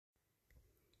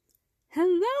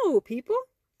Hello, people.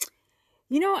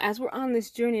 As we're on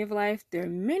this journey of life, there are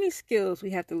many skills we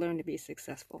have to learn to be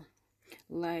successful,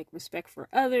 like respect for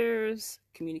others,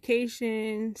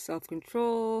 communication, self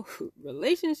control,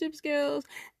 relationship skills,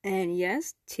 and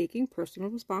yes, taking personal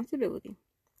responsibility.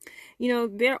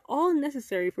 They're all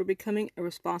necessary for becoming a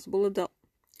responsible adult.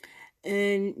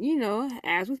 And,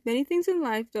 as with many things in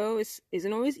life, though, it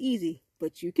isn't always easy,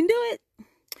 but you can do it.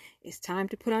 It's time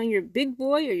to put on your big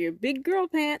boy or your big girl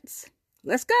pants.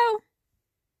 Let's go.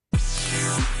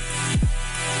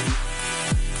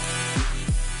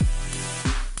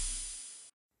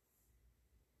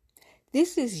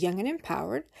 This is Young and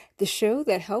Empowered, the show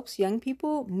that helps young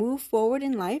people move forward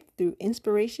in life through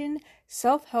inspiration,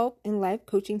 self-help, and life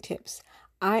coaching tips.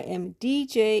 I am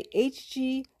DJ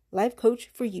HG, life coach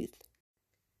for youth.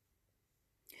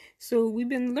 So we've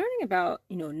been learning about,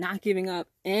 not giving up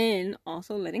and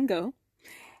also letting go.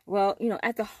 Well,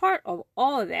 at the heart of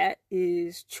all of that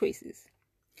is choices.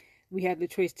 We have the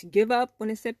choice to give up when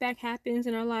a setback happens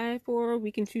in our life, or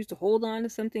we can choose to hold on to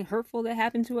something hurtful that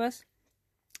happened to us.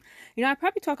 I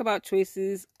probably talk about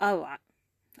choices a lot.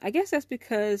 I guess that's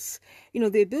because,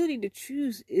 the ability to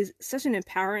choose is such an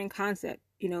empowering concept,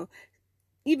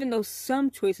 even though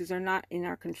some choices are not in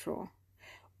our control.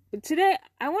 But today,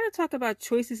 I want to talk about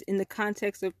choices in the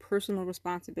context of personal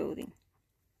responsibility.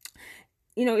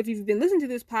 If you've been listening to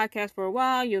this podcast for a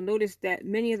while, you'll notice that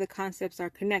many of the concepts are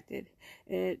connected.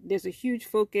 There's a huge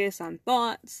focus on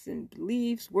thoughts and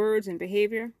beliefs, words, and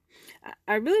behavior.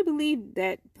 I really believe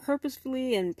that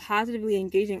purposefully and positively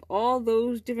engaging all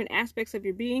those different aspects of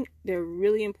your being, they're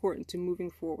really important to moving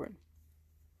forward.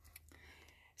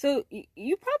 So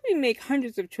you probably make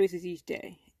hundreds of choices each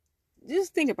day.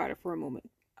 Just think about it for a moment.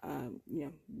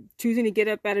 Choosing to get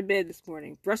up out of bed this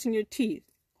morning, brushing your teeth,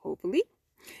 hopefully,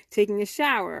 taking a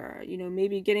shower,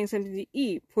 maybe getting something to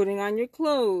eat, putting on your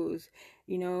clothes,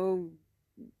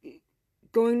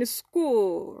 going to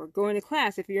school or going to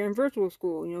class if you're in virtual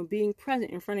school, being present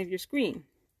in front of your screen.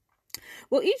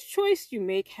 Well, each choice you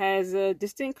make has a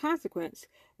distinct consequence.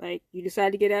 Like you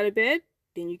decide to get out of bed,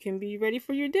 then you can be ready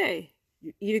for your day.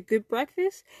 You eat a good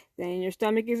breakfast, then your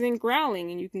stomach isn't growling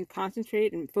and you can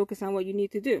concentrate and focus on what you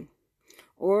need to do.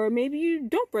 Or maybe you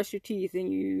don't brush your teeth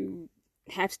and you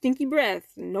have stinky breath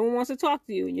and no one wants to talk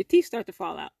to you and your teeth start to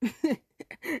fall out.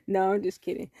 No, I'm just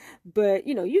kidding. But,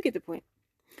 you get the point.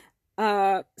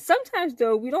 Sometimes,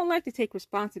 though, we don't like to take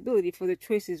responsibility for the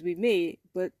choices we made,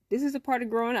 but this is a part of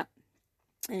growing up.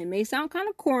 And it may sound kind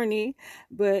of corny,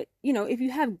 but, if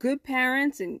you have good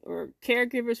parents or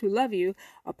caregivers who love you,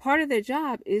 a part of their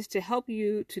job is to help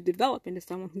you to develop into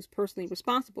someone who's personally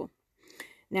responsible.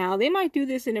 Now, they might do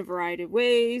this in a variety of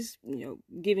ways,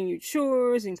 giving you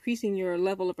chores, increasing your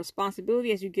level of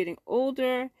responsibility as you're getting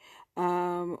older,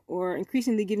 or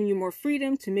increasingly giving you more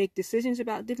freedom to make decisions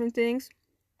about different things.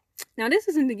 Now, this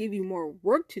isn't to give you more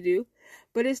work to do,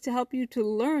 but it's to help you to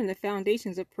learn the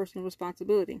foundations of personal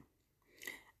responsibility.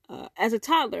 As a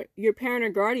toddler, your parent or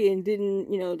guardian didn't,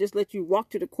 just let you walk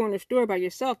to the corner store by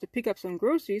yourself to pick up some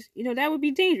groceries. That would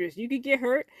be dangerous. You could get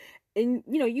hurt and,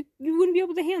 you wouldn't be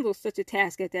able to handle such a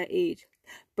task at that age.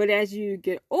 But as you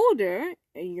get older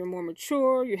and you're more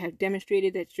mature, you have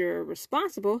demonstrated that you're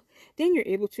responsible, then you're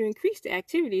able to increase the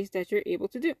activities that you're able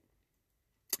to do.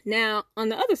 Now, on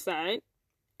the other side,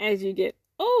 as you get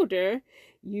older,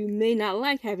 you may not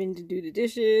like having to do the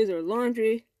dishes or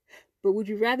laundry. But would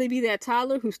you rather be that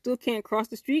toddler who still can't cross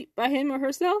the street by him or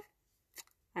herself?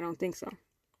 I don't think so.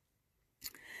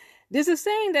 There's a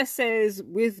saying that says,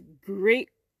 with great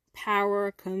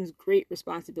power comes great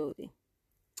responsibility.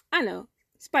 I know,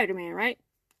 Spider-Man, right?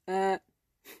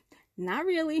 Not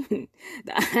really.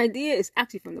 The idea is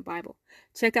actually from the Bible.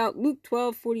 Check out Luke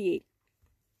 12:48.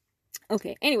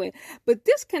 Okay, anyway, but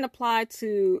this can apply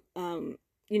to,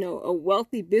 a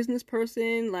wealthy business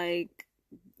person like,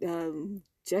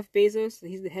 Jeff Bezos.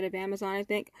 He's the head of Amazon, I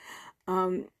think.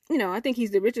 I think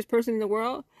he's the richest person in the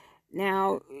world.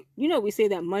 Now, we say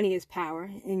that money is power,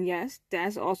 and yes,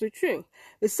 that's also true.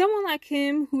 But someone like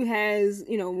him who has,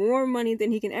 more money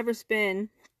than he can ever spend,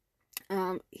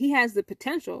 he has the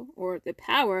potential or the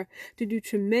power to do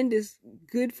tremendous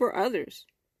good for others.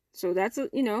 So that's,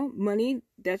 money,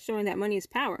 that's showing that money is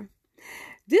power.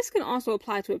 This can also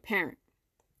apply to a parent.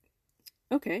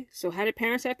 Okay, so how do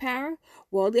parents have power?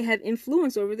 Well, they have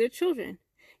influence over their children.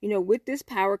 With this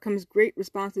power comes great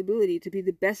responsibility to be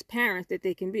the best parents that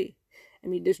they can be. I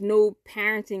mean, there's no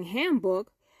parenting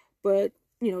handbook, but,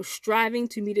 striving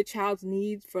to meet a child's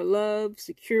needs for love,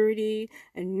 security,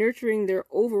 and nurturing their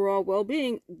overall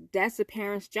well-being, that's a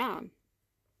parent's job.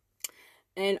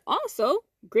 And also,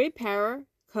 great power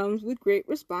comes with great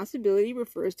responsibility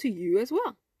refers to you as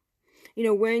well.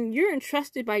 When you're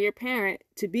entrusted by your parent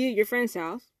to be at your friend's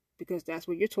house, because that's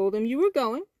where you told them you were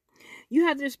going, you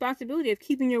have the responsibility of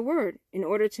keeping your word in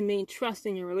order to maintain trust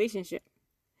in your relationship.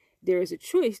 There is a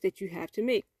choice that you have to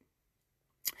make.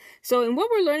 So in what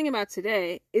we're learning about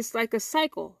today, it's like a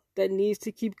cycle that needs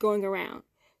to keep going around.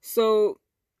 So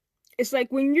it's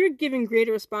like when you're given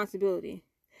greater responsibility,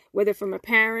 whether from a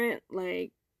parent,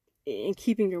 like in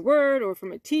keeping your word, or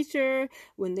from a teacher,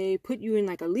 when they put you in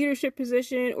like a leadership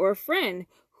position, or a friend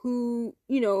who,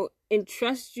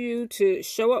 entrusts you to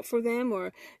show up for them,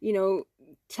 or,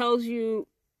 tells you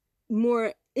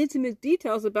more intimate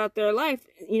details about their life,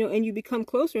 and you become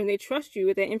closer and they trust you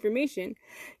with that information,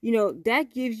 that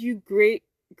gives you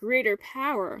greater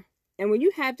power. And when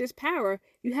you have this power,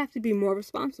 you have to be more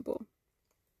responsible.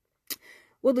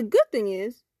 Well, the good thing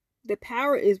is the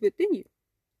power is within you.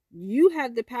 You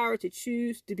have the power to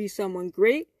choose to be someone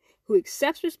great who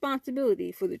accepts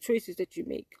responsibility for the choices that you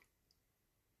make.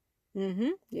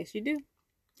 Yes, you do.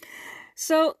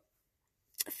 So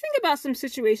think about some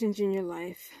situations in your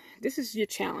life. This is your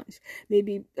challenge.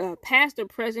 Maybe past or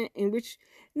present, in which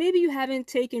maybe you haven't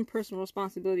taken personal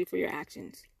responsibility for your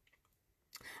actions.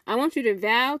 I want you to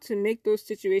vow to make those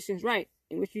situations right,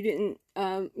 in which you didn't,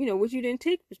 which you didn't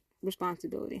take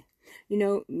responsibility.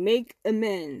 Make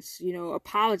amends,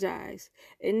 apologize.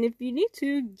 And if you need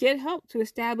to, get help to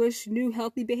establish new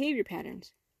healthy behavior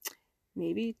patterns.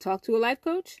 Maybe talk to a life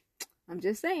coach. I'm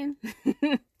just saying.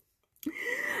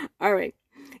 All right.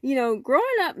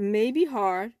 Growing up may be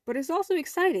hard, but it's also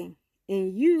exciting.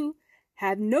 And you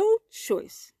have no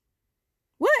choice.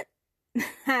 What?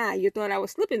 You thought I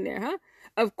was slipping there, huh?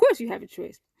 Of course you have a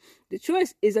choice. The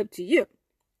choice is up to you.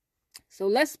 So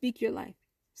let's speak your life.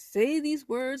 Say these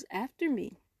words after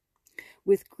me.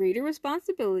 With greater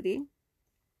responsibility,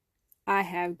 I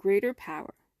have greater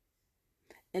power.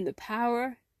 And the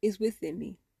power is within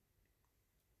me.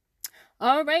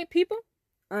 All right, people.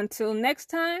 Until next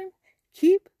time,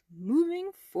 keep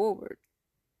moving forward.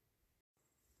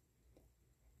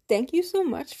 Thank you so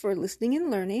much for listening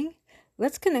and learning.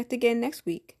 Let's connect again next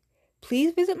week.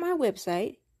 Please visit my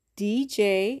website,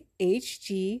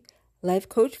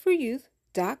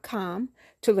 djhglifecoachforyouth.com,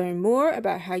 to learn more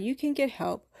about how you can get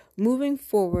help moving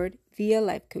forward via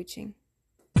life coaching.